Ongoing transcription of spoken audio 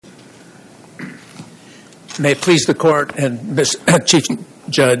May it please the Court and Chief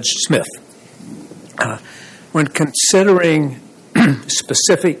Judge Smith. When considering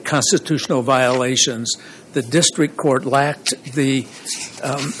specific constitutional violations, the district court lacked the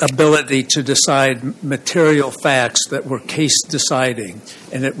ability to decide material facts that were case deciding,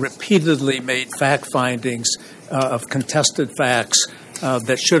 and it repeatedly made fact findings of contested facts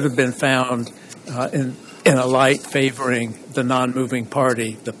that should have been found in a light favoring the non-moving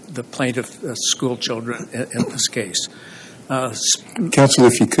party, the plaintiff school children in this case. Counsel,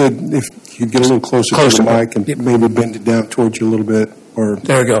 if you could get a little closer to the mic and maybe bend it down towards you a little bit. Or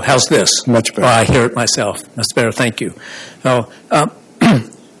there we go. How's this? Much better. Oh, I hear it myself. That's better. Thank you.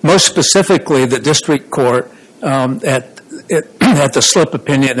 Most specifically, the district court at the slip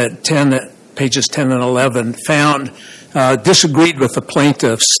opinion at pages 10 and 11 disagreed with the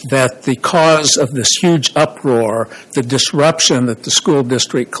plaintiffs that the cause of this huge uproar, the disruption that the school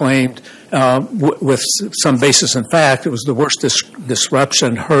district claimed with some basis in fact, it was the worst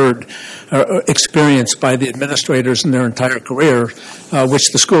disruption experienced by the administrators in their entire career,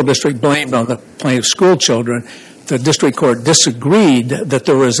 which the school district blamed on the plaintiff's school children. The district court disagreed that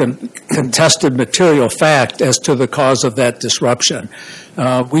there was a contested material fact as to the cause of that disruption.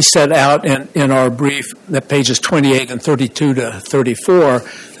 We set out in our brief at pages 28 and 32 to 34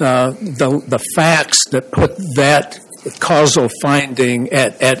 the facts that put that causal finding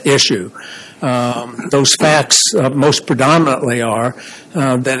at issue. Those facts most predominantly are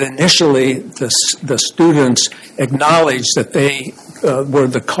that initially the students acknowledged that they were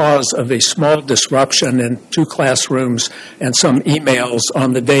the cause of a small disruption in 2 classrooms and some emails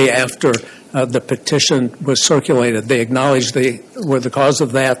on the day after the petition was circulated. They acknowledged they were the cause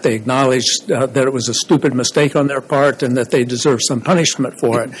of that. They acknowledged that it was a stupid mistake on their part and that they deserved some punishment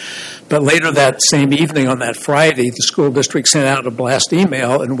for it. But later that same evening on that Friday, the school district sent out a blast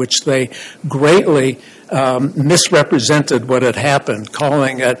email in which they greatly misrepresented what had happened,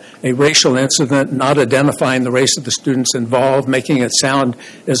 calling it a racial incident, not identifying the race of the students involved, making it sound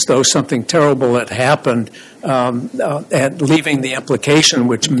as though something terrible had happened, and leaving the implication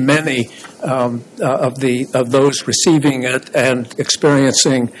which many of those receiving it and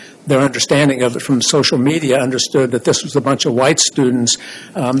experiencing their understanding of it from social media understood that this was a bunch of white students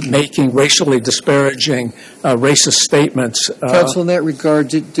making racially disparaging racist statements. Counsel, in that regard,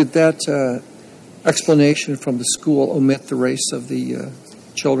 did that explanation from the school omit the race of the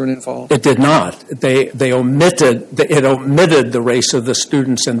children involved? It did not. It omitted the race of the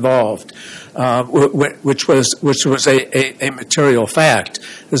students involved, which was a material fact.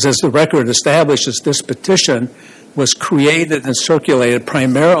 As the record establishes, this petition was created and circulated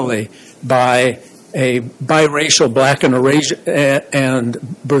primarily by a biracial black and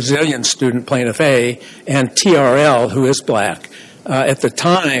Brazilian student, Plaintiff A, and TRL, who is black. At the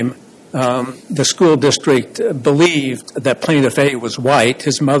time, the school district believed that Plaintiff A was white.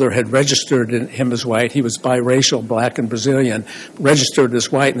 His mother had registered him as white. He was biracial, black and Brazilian, registered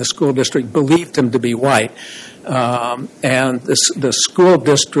as white, and the school district believed him to be white. And the school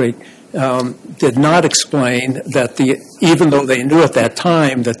district did not explain that even though they knew at that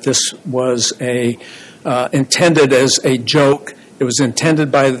time that this was intended as a joke, it was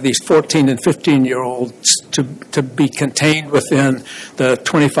intended by these 14 and 15-year-olds to be contained within the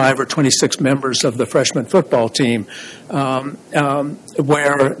 25 or 26 members of the freshman football team,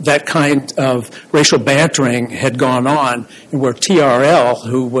 where that kind of racial bantering had gone on, and where TRL,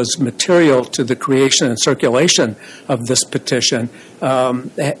 who was material to the creation and circulation of this petition,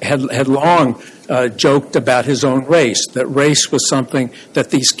 had long joked about his own race, that race was something that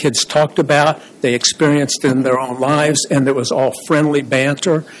these kids talked about, they experienced in their own lives, and it was all friendly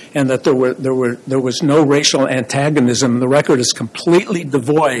banter, and that there was no racial antagonism. The record is completely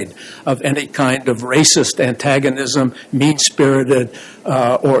devoid of any kind of racist antagonism, mean-spirited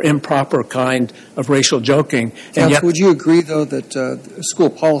or improper kind of racial joking. Counsel, would you agree, though, that school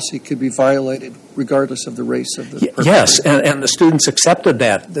policy could be violated regardless of the race of the person? Yes, and the students accepted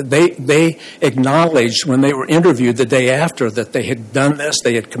that. They acknowledged when they were interviewed the day after that they had done this,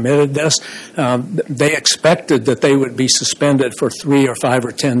 they had committed this. They expected that they would be suspended for 3 or 5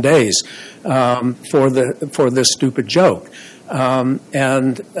 or 10 days for this stupid joke.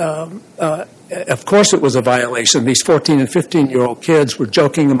 Of course it was a violation. These 14 and 15-year-old kids were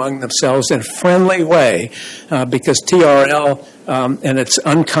joking among themselves in a friendly way because TRL, and it's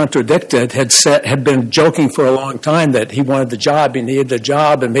uncontradicted, had been joking for a long time that he wanted the job, he needed a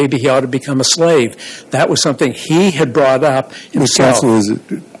job, and maybe he ought to become a slave. That was something he had brought up himself. Counsel,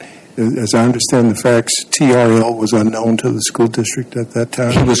 as I understand the facts, TRL was unknown to the school district at that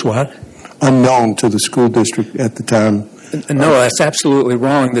time? He was what? Unknown to the school district at the time No, that's absolutely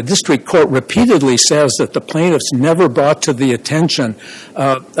wrong. The district court repeatedly says that the plaintiffs never brought to the attention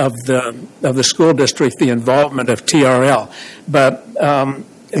of the school district the involvement of TRL. But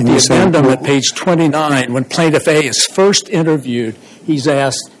in the addendum at page 29, when Plaintiff A is first interviewed, he's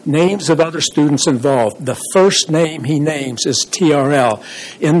asked names of other students involved. The first name he names is TRL.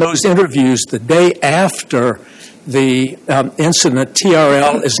 In those interviews, the day after the incident,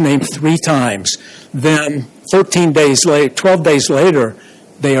 TRL is named 3 times. Then 12 days later,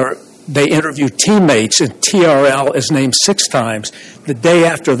 they interview teammates, and TRL is named 6 times. The day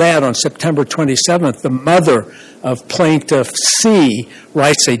after that, on September 27th, the mother of Plaintiff C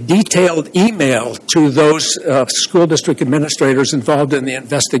writes a detailed email to those school district administrators involved in the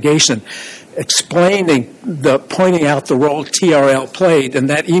investigation, pointing out the role TRL played, and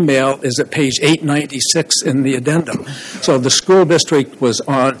that email is at page 896 in the addendum. So the school district was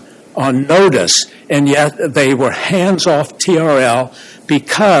on notice, and yet they were hands off TRL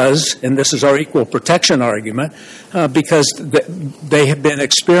because, and this is our equal protection argument, because they have been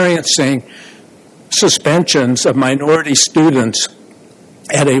experiencing suspensions of minority students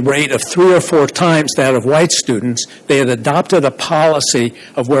at a rate of 3 or 4 times that of white students. They had adopted a policy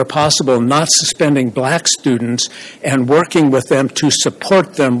of, where possible, not suspending black students and working with them to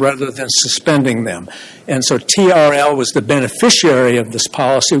support them rather than suspending them. And so TRL was the beneficiary of this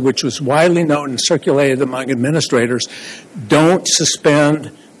policy, which was widely known and circulated among administrators. Don't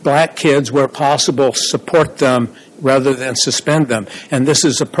suspend black kids where possible, support them rather than suspend them. And this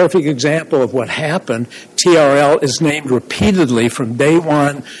is a perfect example of what happened. TRL is named repeatedly from day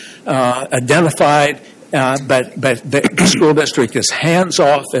one, identified, but the school district is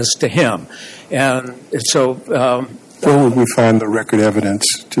hands-off as to him. And so... where would we find the record evidence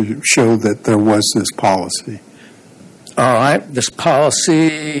to show that there was this policy? All right. This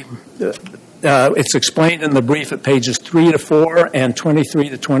policy... it's explained in the brief at pages 3 to 4 and 23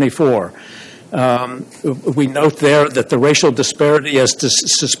 to 24. We note there that the racial disparity as to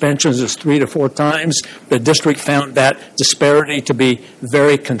suspensions is 3 to 4 times. The district found that disparity to be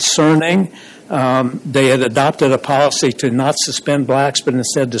very concerning. They had adopted a policy to not suspend blacks, but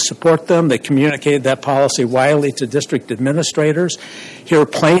instead to support them. They communicated that policy widely to district administrators. Here,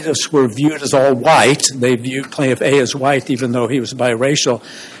 plaintiffs were viewed as all white. They viewed Plaintiff A as white, even though he was biracial.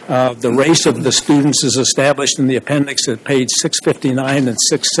 The race of the students is established in the appendix at page 659 and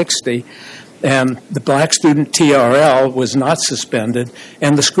 660. And the black student TRL was not suspended,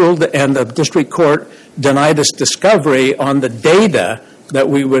 and the district court denied us discovery on the data that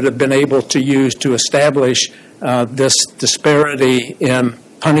we would have been able to use to establish this disparity in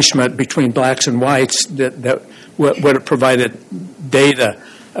punishment between blacks and whites that would have provided data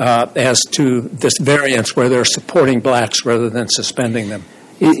as to this variance where they're supporting blacks rather than suspending them.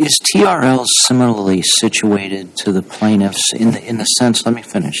 Is TRL similarly situated to the plaintiffs in the sense, let me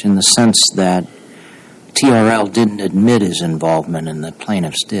finish, in the sense that TRL didn't admit his involvement and the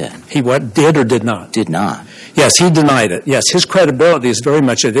plaintiffs did? He what, did or did not? Did not. Yes, he denied it. Yes, his credibility is very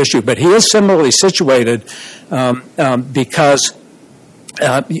much at issue, but he is similarly situated because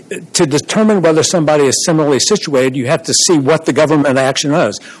to determine whether somebody is similarly situated, you have to see what the government action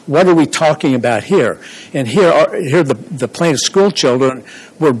is. What are we talking about here? And here the plaintiff's school children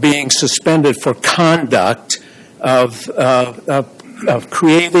were being suspended for conduct of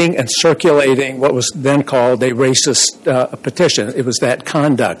creating and circulating what was then called a racist petition. It was that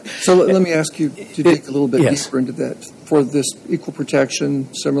conduct. So let me ask you to dig a little bit deeper into that. For this equal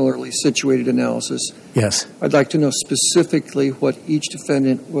protection, similarly situated analysis, yes, I'd like to know specifically what each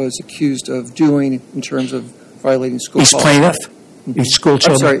defendant was accused of doing in terms of violating school policy. Each plaintiff? Each school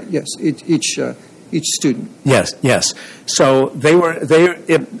children? I'm sorry, yes, each student. Yes. So the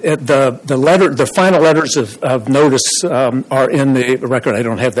final letters of notice are in the record. I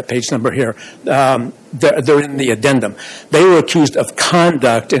don't have that page number here. They're in the addendum. They were accused of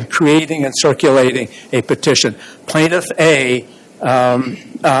conduct in creating and circulating a petition. Plaintiff A,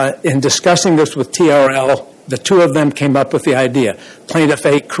 in discussing this with TRL, the two of them came up with the idea. Plaintiff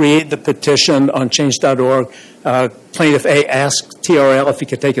A created the petition on change.org. Plaintiff A asked TRL if he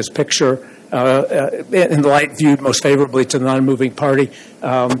could take his picture in the light viewed most favorably to the non-moving party.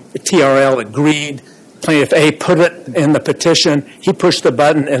 TRL agreed. Plaintiff A put it in the petition. He pushed the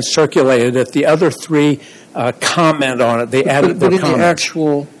button and circulated it. The other three comment on it. They added their comments. But in the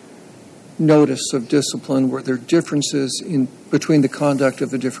actual notice of discipline, were there differences between the conduct of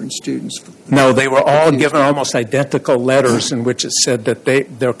the different students? No, they were all given almost identical letters in which it said that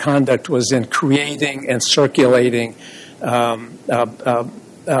their conduct was in creating and circulating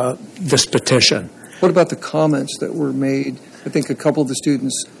this petition. What about the comments that were made? I think a couple of the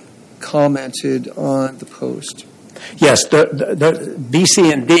students commented on the post. Yes, the B,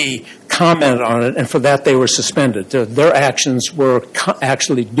 C, and D commented on it, and for that they were suspended. Their actions were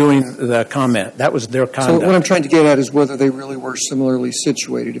actually doing the comment. That was their conduct. So what I'm trying to get at is whether they really were similarly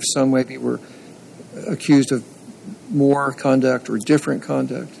situated. If some maybe were accused of more conduct or different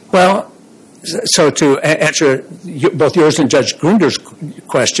conduct. Well, so to answer both yours and Judge Grunder's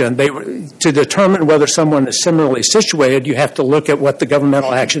question, to determine whether someone is similarly situated, you have to look at what the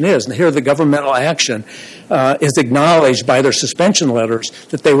governmental action is. And here the governmental action is acknowledged by their suspension letters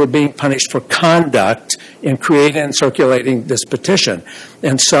that they were being punished for conduct in creating and circulating this petition.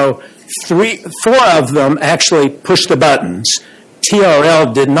 And so 4 of them actually pushed the buttons.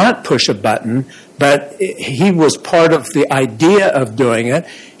 TRL did not push a button, but he was part of the idea of doing it.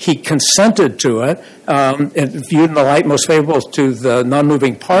 He consented to it. And viewed in the light most favorable to the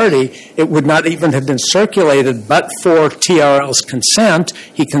non-moving party, it would not even have been circulated but for TRL's consent.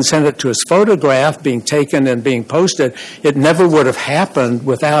 He consented to his photograph being taken and being posted. It never would have happened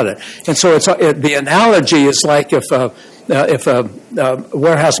without it. And so the analogy is like if a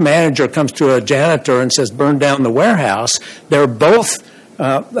warehouse manager comes to a janitor and says, burn down the warehouse, they're both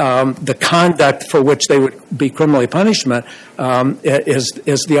the conduct for which they would be criminally punishment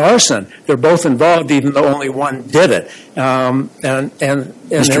is the arson. They're both involved, even though only one did it.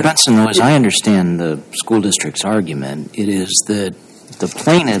 Mr. Benson, though, as I understand the school district's argument, it is that the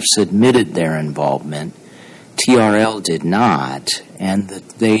plaintiffs admitted their involvement, TRL did not, and that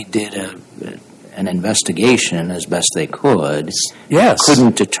they did an investigation as best they could. Yes.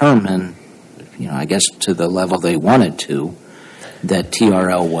 Couldn't determine, I guess to the level they wanted to, that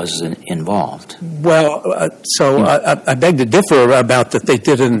TRL was involved. Well, I beg to differ about that they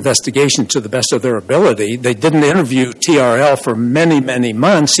did an investigation to the best of their ability. They didn't interview TRL for many, many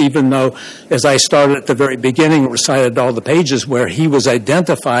months, even though, as I started at the very beginning, recited all the pages where he was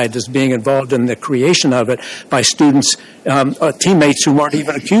identified as being involved in the creation of it by students, teammates who weren't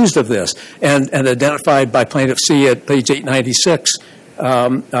even accused of this, and identified by Plaintiff C at page 896.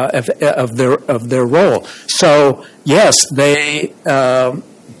 Of their role. So yes, the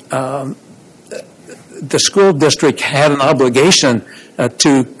school district had an obligation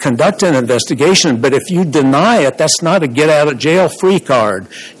to conduct an investigation, but if you deny it, that's not a get out of jail free card.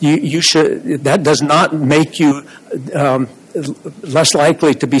 That does not make you less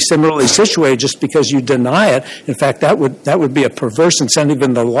likely to be similarly situated just because you deny it. In fact, that would be a perverse incentive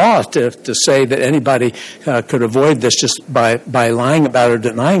in the law to say that anybody could avoid this just by lying about it or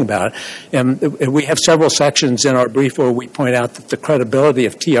denying about it. And we have several sections in our brief where we point out that the credibility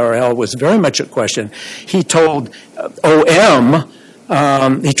of TRL was very much at question. He told OM.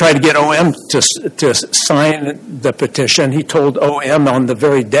 He tried to get OM to sign the petition. He told OM on the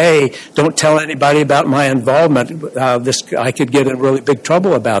very day, don't tell anybody about my involvement. I could get in really big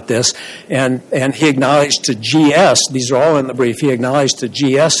trouble about this. And he acknowledged to GS, these are all in the brief, he acknowledged to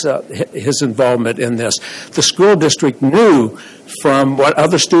GS his involvement in this. The school district knew from what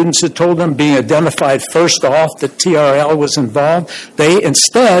other students had told them, being identified first off that TRL was involved. They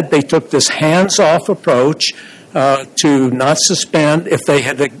took this hands-off approach to not suspend. If they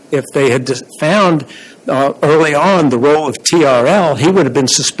had found early on the role of TRL, he would have been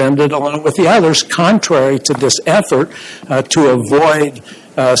suspended along with the others, contrary to this effort to avoid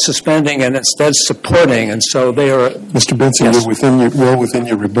suspending and instead supporting. And so they are. Mr. Benson, yes. You're within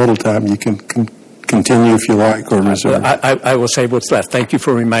your rebuttal time. You can continue if you like, or reserve. I will say what's left. Thank you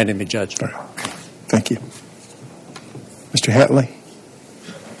for reminding me, Judge. Right. Thank you, Mr. Hatley.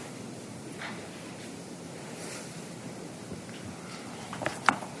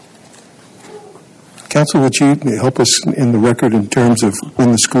 Counsel, would you help us in the record in terms of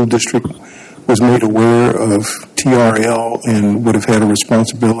when the school district was made aware of TRL and would have had a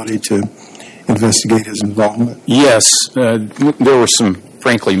responsibility to investigate his involvement? Yes. There were some,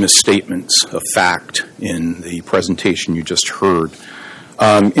 frankly, misstatements of fact in the presentation you just heard.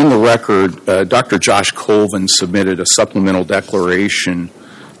 In the record, Dr. Josh Colvin submitted a supplemental declaration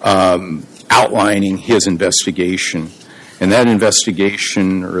outlining his investigation. And that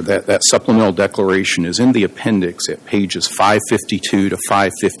investigation, or that supplemental declaration, is in the appendix at pages 552 to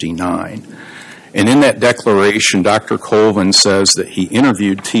 559. And in that declaration, Dr. Colvin says that he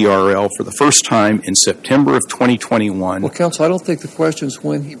interviewed TRL for the first time in September of 2021. Well, counsel, I don't think the question is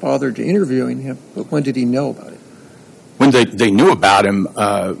when he bothered to interviewing him, but when did he know about it? When they knew about him,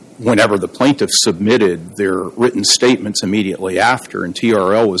 whenever the plaintiffs submitted their written statements immediately after, and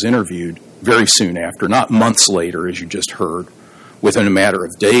TRL was interviewed very soon after, not months later, as you just heard, within a matter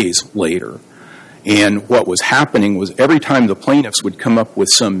of days later. And what was happening was every time the plaintiffs would come up with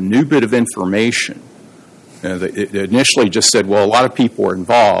some new bit of information, it initially just said, well, a lot of people were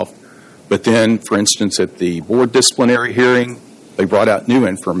involved, But then, for instance, at the board disciplinary hearing, they brought out new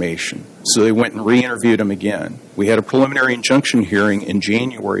information. So they went and re-interviewed him again. We had a preliminary injunction hearing in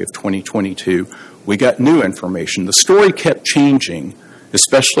January of 2022. We got new information. The story kept changing,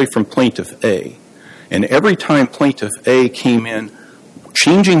 especially from Plaintiff A. And every time Plaintiff A came in,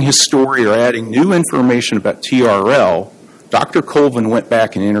 changing his story or adding new information about TRL, Dr. Colvin went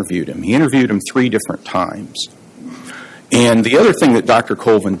back and interviewed him. He interviewed him 3 different times. And the other thing that Dr.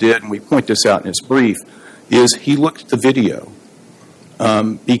 Colvin did, and we point this out in his brief, is he looked at the video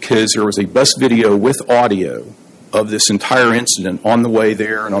because there was a bus video with audio of this entire incident on the way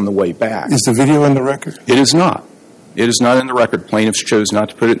there and on the way back. Is the video in the record? It is not. It is not in the record. Plaintiffs chose not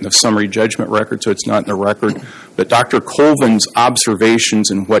to put it in the summary judgment record, so it's not in the record. But Dr. Colvin's observations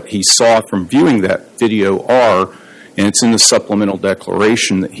and what he saw from viewing that video are, and it's in the supplemental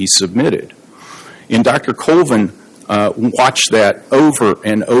declaration that he submitted. And Dr. Colvin watched that over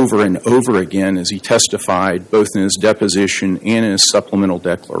and over and over again as he testified, both in his deposition and in his supplemental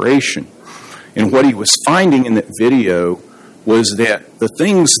declaration. And what he was finding in that video was that the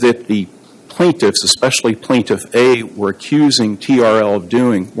things that the plaintiffs, especially Plaintiff A, were accusing TRL of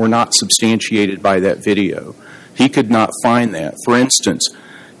doing were not substantiated by that video. He could not find that. For instance,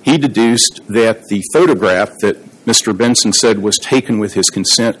 he deduced that the photograph that Mr. Benson said was taken with his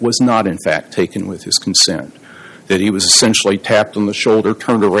consent was not, in fact, taken with his consent. That he was essentially tapped on the shoulder,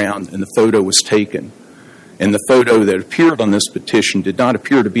 turned around, and the photo was taken. And the photo that appeared on this petition did not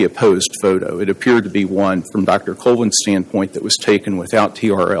appear to be a posed photo. It appeared to be one, from Dr. Colvin's standpoint, that was taken without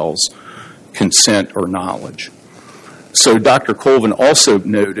TRL's consent or knowledge. So Dr. Colvin also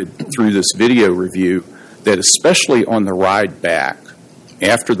noted through this video review that especially on the ride back,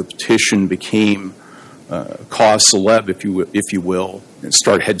 after the petition became cause celeb, if you will, and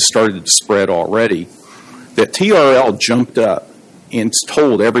had started to spread already, that TRL jumped up and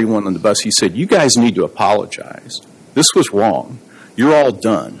told everyone on the bus, he said, "You guys need to apologize. This was wrong. You're all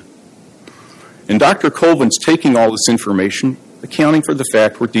done." And Dr. Colvin's taking all this information, accounting for the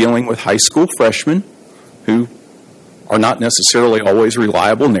fact we're dealing with high school freshmen who are not necessarily always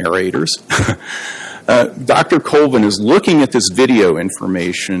reliable narrators. Dr. Colvin is looking at this video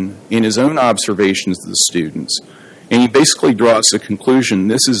information in his own observations of the students, and he basically draws the conclusion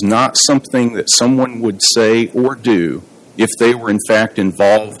this is not something that someone would say or do if they were in fact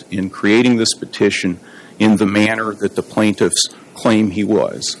involved in creating this petition in the manner that the plaintiffs claim he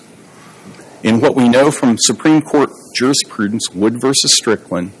was. In what we know from Supreme Court jurisprudence, Wood versus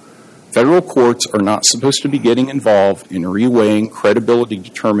Strickland, federal courts are not supposed to be getting involved in reweighing credibility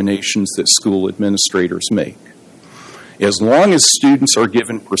determinations that school administrators make. As long as students are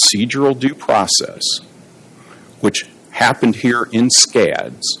given procedural due process, which happened here in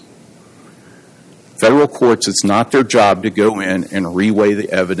SCADS, federal courts, it's not their job to go in and reweigh the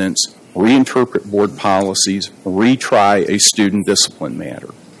evidence, reinterpret board policies, retry a student discipline matter.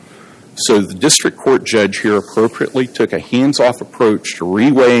 So the district court judge here appropriately took a hands-off approach to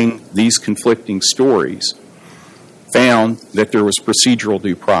reweighing these conflicting stories, found that there was procedural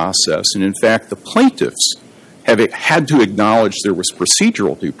due process, and in fact the plaintiffs have had to acknowledge there was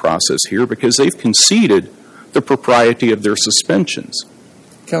procedural due process here because they've conceded the propriety of their suspensions.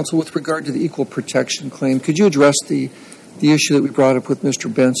 Counsel, with regard to the equal protection claim, could you address the issue that we brought up with Mr.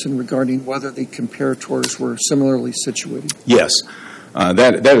 Benson regarding whether the comparators were similarly situated? Yes.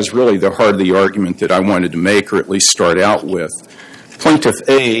 That is really the heart of the argument that I wanted to make, or at least start out with. Plaintiff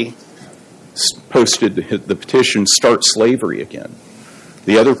A posted the petition, "Start Slavery Again."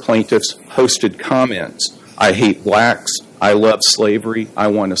 The other plaintiffs posted comments, "I hate blacks, I love slavery, I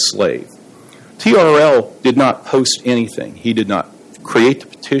want a slave." TRL did not post anything. He did not create the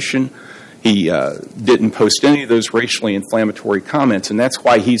petition. He didn't post any of those racially inflammatory comments, and that's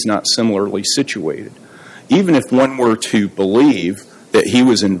why he's not similarly situated. Even if one were to believe that he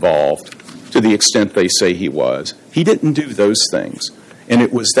was involved to the extent they say he was, he didn't do those things. And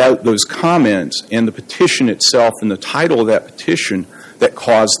it was those comments and the petition itself and the title of that petition that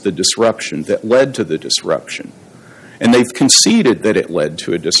caused the disruption, that led to the disruption. And they've conceded that it led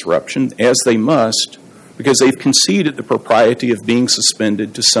to a disruption, as they must, because they've conceded the propriety of being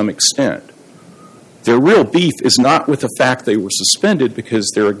suspended to some extent. Their real beef is not with the fact they were suspended because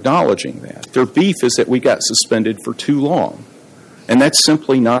they're acknowledging that. Their beef is that we got suspended for too long. And that's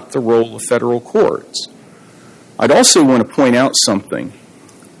simply not the role of federal courts. I'd also want to point out something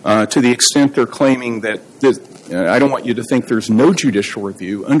to the extent they're claiming that I don't want you to think there's no judicial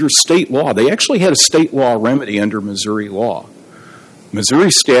review. Under state law, they actually had a state law remedy under Missouri law.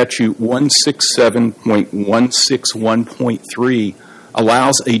 Missouri Statute 167.161.3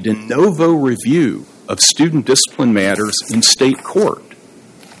 allows a de novo review of student discipline matters in state court.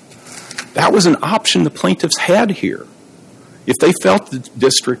 That was an option the plaintiffs had here. If they felt the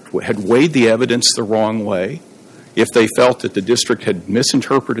district had weighed the evidence the wrong way, if they felt that the district had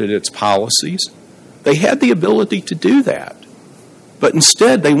misinterpreted its policies, they had the ability to do that. But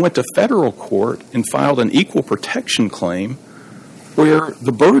instead, they went to federal court and filed an equal protection claim where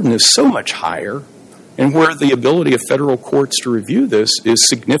the burden is so much higher and where the ability of federal courts to review this is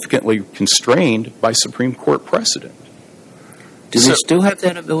significantly constrained by Supreme Court precedent. Do they still have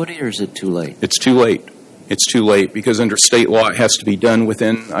that ability, or is it too late? It's too late. It's too late because under state law it has to be done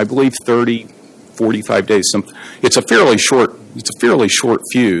within, I believe, 30, 45 days. It's a fairly short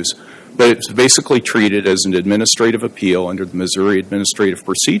fuse, but it's basically treated as an administrative appeal under the Missouri Administrative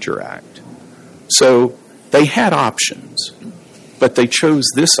Procedure Act. So they had options, but they chose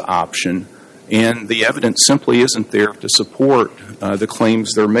this option, and the evidence simply isn't there to support the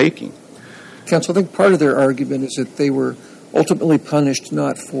claims they're making. Counsel, I think part of their argument is that they were ultimately punished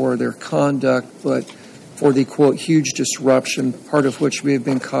not for their conduct, but for the, quote, huge disruption, part of which may have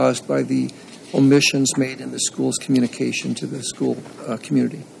been caused by the omissions made in the school's communication to the school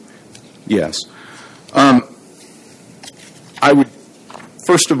community. Yes.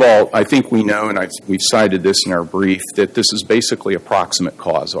 First of all, I think we know, and we've cited this in our brief, that this is basically a proximate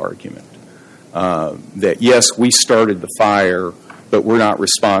cause argument. That, yes, we started the fire, but we're not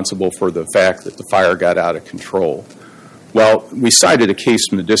responsible for the fact that the fire got out of control. Well, we cited a case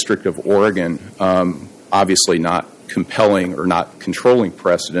from the District of Oregon, obviously not compelling or not controlling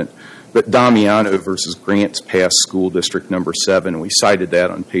precedent, but Damiano versus Grants Pass School District Number 7. We cited that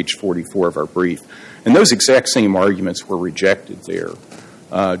on page 44 of our brief. And those exact same arguments were rejected there,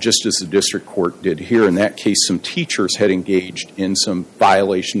 just as the district court did here. In that case, some teachers had engaged in some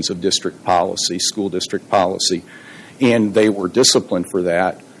violations of district policy, school district policy, and they were disciplined for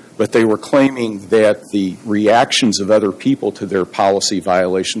that. But they were claiming that the reactions of other people to their policy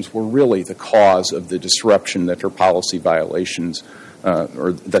violations were really the cause of the disruption that their policy violations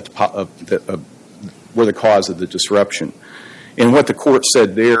were the cause of the disruption. And what the court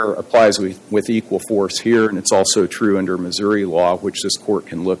said there applies with equal force here, and it's also true under Missouri law, which this court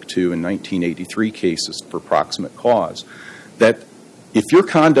can look to in 1983 cases for proximate cause, that if your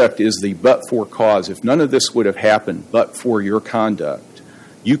conduct is the but-for cause, if none of this would have happened but for your conduct,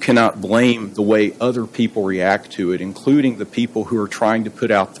 you cannot blame the way other people react to it, including the people who are trying to put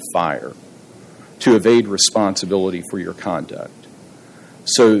out the fire, to evade responsibility for your conduct.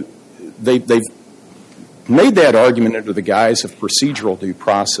 So they've made that argument under the guise of procedural due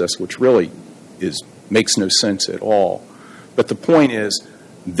process, which really makes no sense at all. But the point is,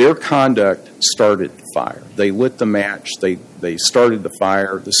 their conduct started the fire. They lit the match. They started the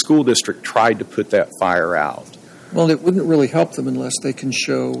fire. The school district tried to put that fire out. Well, it wouldn't really help them unless they can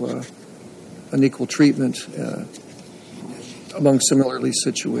show unequal treatment among similarly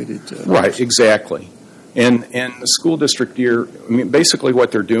situated. Right, exactly. And the school district here, basically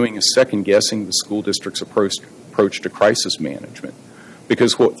what they're doing is second-guessing the school district's approach to crisis management.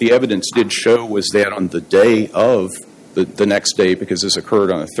 Because what the evidence did show was that on the day of the next day, because this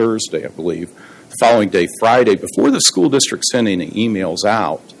occurred on a Thursday, I believe, the following day, Friday, before the school district sent any emails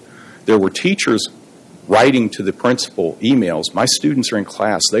out, there were teachers writing to the principal emails, my students are in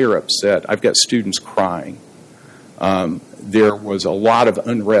class, they are upset, I've got students crying. There was a lot of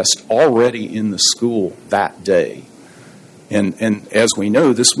unrest already in the school that day. And as we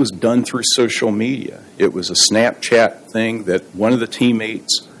know, this was done through social media. It was a Snapchat thing that one of the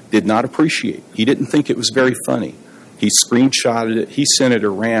teammates did not appreciate. He didn't think it was very funny. He screenshotted it, he sent it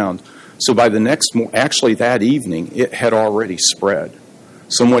around. So by the next actually that evening, it had already spread.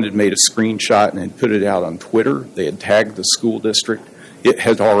 Someone had made a screenshot and had put it out on Twitter. They had tagged the school district. It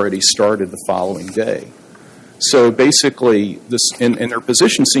had already started the following day. So basically, and their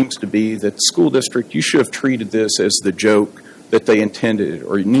position seems to be that the school district, you should have treated this as the joke that they intended,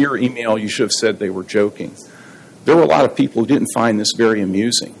 or in your email, you should have said they were joking. There were a lot of people who didn't find this very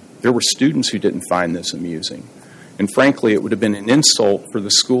amusing. There were students who didn't find this amusing. And frankly, it would have been an insult for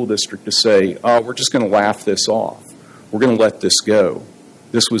the school district to say, oh, we're just going to laugh this off. We're going to let this go.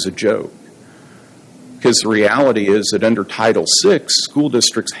 This was a joke. Because the reality is that under Title VI, school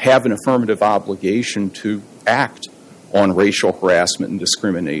districts have an affirmative obligation to act on racial harassment and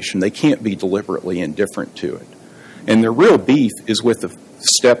discrimination. They can't be deliberately indifferent to it. And their real beef is with the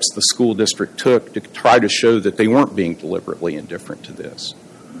steps the school district took to try to show that they weren't being deliberately indifferent to this.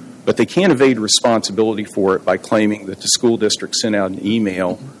 But they can't evade responsibility for it by claiming that the school district sent out an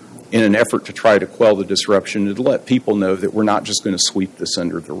email in an effort to try to quell the disruption and to let people know that we're not just going to sweep this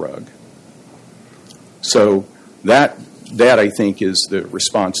under the rug. So that I think is the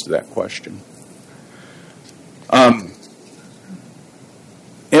response to that question.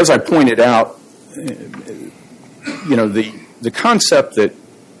 as I pointed out, the concept that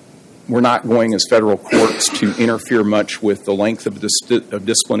we're not going as federal courts to interfere much with the length of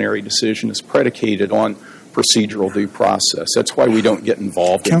disciplinary decision is predicated on procedural due process. That's why we don't get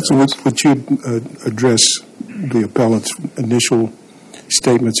involved in Counsel, would you address the appellant's initial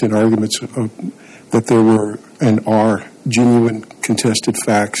statements and arguments that there were and are genuine contested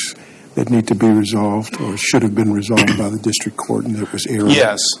facts that need to be resolved or should have been resolved by the district court and there was error?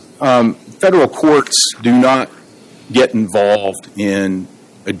 Yes. Federal courts do not get involved in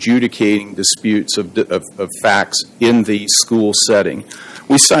adjudicating disputes of facts in the school setting.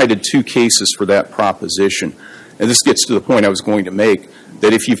 We cited 2 cases for that proposition, and this gets to the point I was going to make,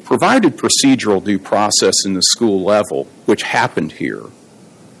 that if you've provided procedural due process in the school level, which happened here,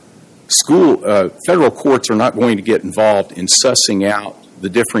 federal courts are not going to get involved in sussing out the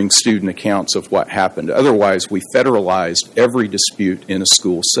differing student accounts of what happened. Otherwise, we federalized every dispute in a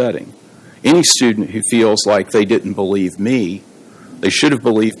school setting. Any student who feels like they didn't believe me, they should have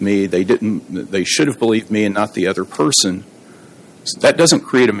believed me, they should have believed me and not the other person, that doesn't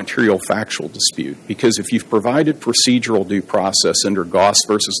create a material factual dispute, because if you've provided procedural due process under Goss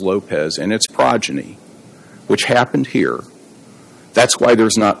versus Lopez and its progeny, which happened here, that's why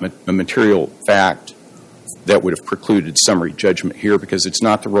there's not a material fact that would have precluded summary judgment here, because it's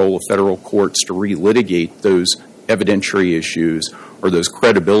not the role of federal courts to relitigate those evidentiary issues or those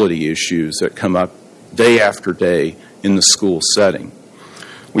credibility issues that come up day after day in the school setting.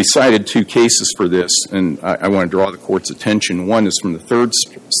 We cited 2 cases for this, and I want to draw the court's attention. One is from the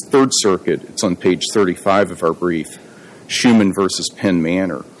Third Circuit. It's on page 35 of our brief, Schumann versus Penn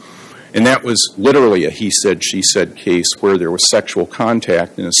Manor. And that was literally a he said, she said case where there was sexual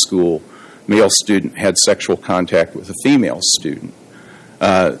contact in a school. Male student had sexual contact with a female student.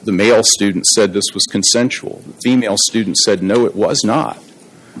 The male student said this was consensual. The female student said no, it was not.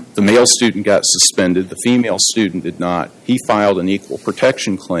 The male student got suspended. The female student did not. He filed an equal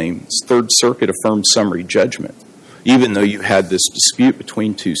protection claim. Third Circuit affirmed summary judgment, even though you had this dispute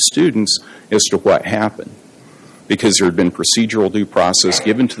between 2 students as to what happened, because there had been procedural due process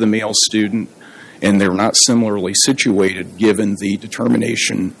given to the male student, and they're not similarly situated given the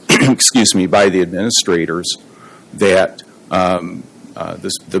determination, by the administrators that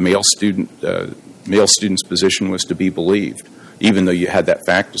the male student's position was to be believed, even though you had that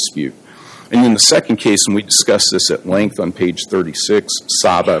fact dispute. And in the second case, and we discussed this at length on page 36,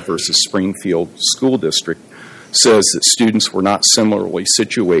 Saba versus Springfield School District, says that students were not similarly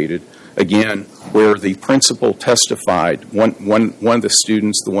situated, again, where the principal testified. One of the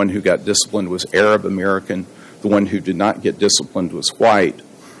students, the one who got disciplined, was Arab American. The one who did not get disciplined was white.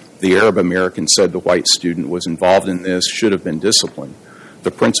 The Arab American said the white student was involved in this, should have been disciplined. The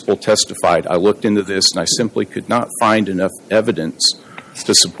principal testified, I looked into this and I simply could not find enough evidence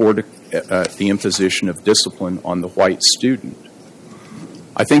to support the imposition of discipline on the white student.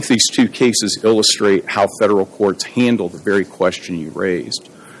 I think these 2 cases illustrate how federal courts handle the very question you raised.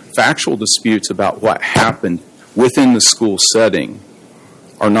 Factual disputes about what happened within the school setting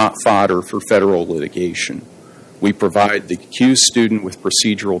are not fodder for federal litigation. We provide the accused student with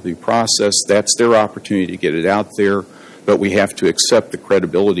procedural due process. That's their opportunity to get it out there, but we have to accept the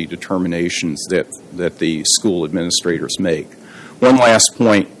credibility determinations that the school administrators make. One last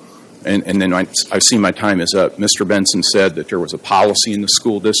point, and then I see my time is up. Mr. Benson said that there was a policy in the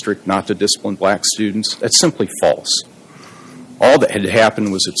school district not to discipline black students. That's simply false. All that had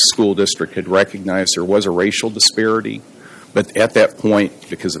happened was that the school district had recognized there was a racial disparity, but at that point,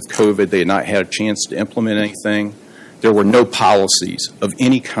 because of COVID, they had not had a chance to implement anything. There were no policies of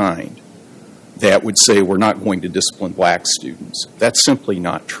any kind that would say we're not going to discipline black students. That's simply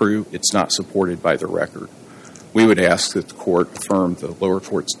not true. It's not supported by the record. We would ask that the court affirm the lower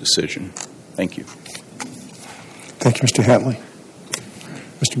court's decision. Thank you. Thank you, Mr. Hatley.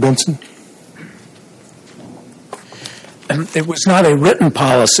 Mr. Benson? It was not a written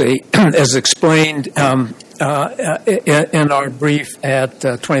policy, as explained in our brief at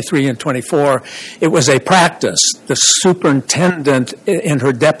 23 and 24. It was a practice. The superintendent, in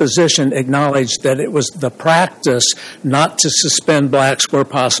her deposition, acknowledged that it was the practice not to suspend blacks where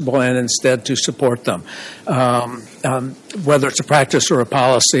possible and instead to support them. Whether it's a practice or a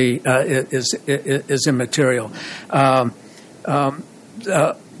policy is immaterial.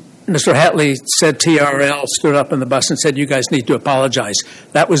 Mr. Hatley said TRL stood up in the bus and said, "You guys need to apologize."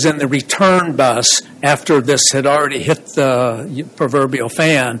 That was in the return bus after this had already hit the proverbial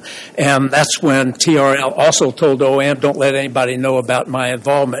fan, and that's when TRL also told OM, "Don't let anybody know about my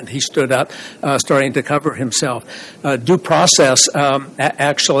involvement." He stood up, starting to cover himself. Due process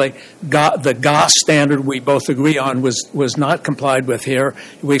actually got the GOS standard we both agree on was not complied with here.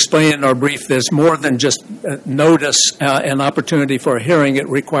 We explain in our brief there's more than just notice an opportunity for a hearing. It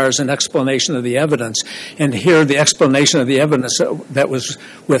requires an explanation of the evidence. And here the explanation of the evidence that was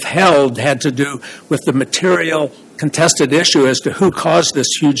withheld had to do with the material contested issue as to who caused this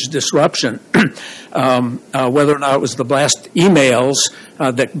huge disruption, whether or not it was the blast emails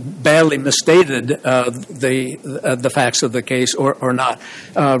that badly misstated the facts of the case or not.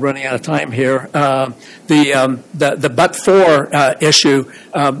 Running out of time here. The but-for issue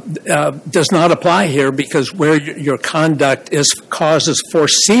does not apply here because where your conduct causes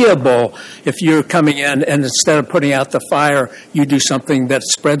foreseeable, if you're coming in and instead of putting out the fire, you do something that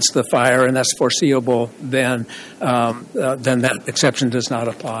spreads the fire and that's foreseeable, then that exception does not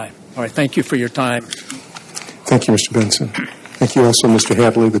apply. All right, thank you for your time. Thank you, Mr. Benson. Thank you also, Mr.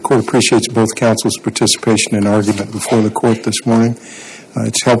 Hadley. The court appreciates both counsel's participation in argument before the court this morning.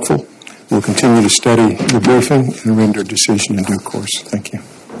 It's helpful. We'll continue to study the briefing and render a decision in due course. Thank you.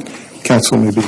 Counsel may be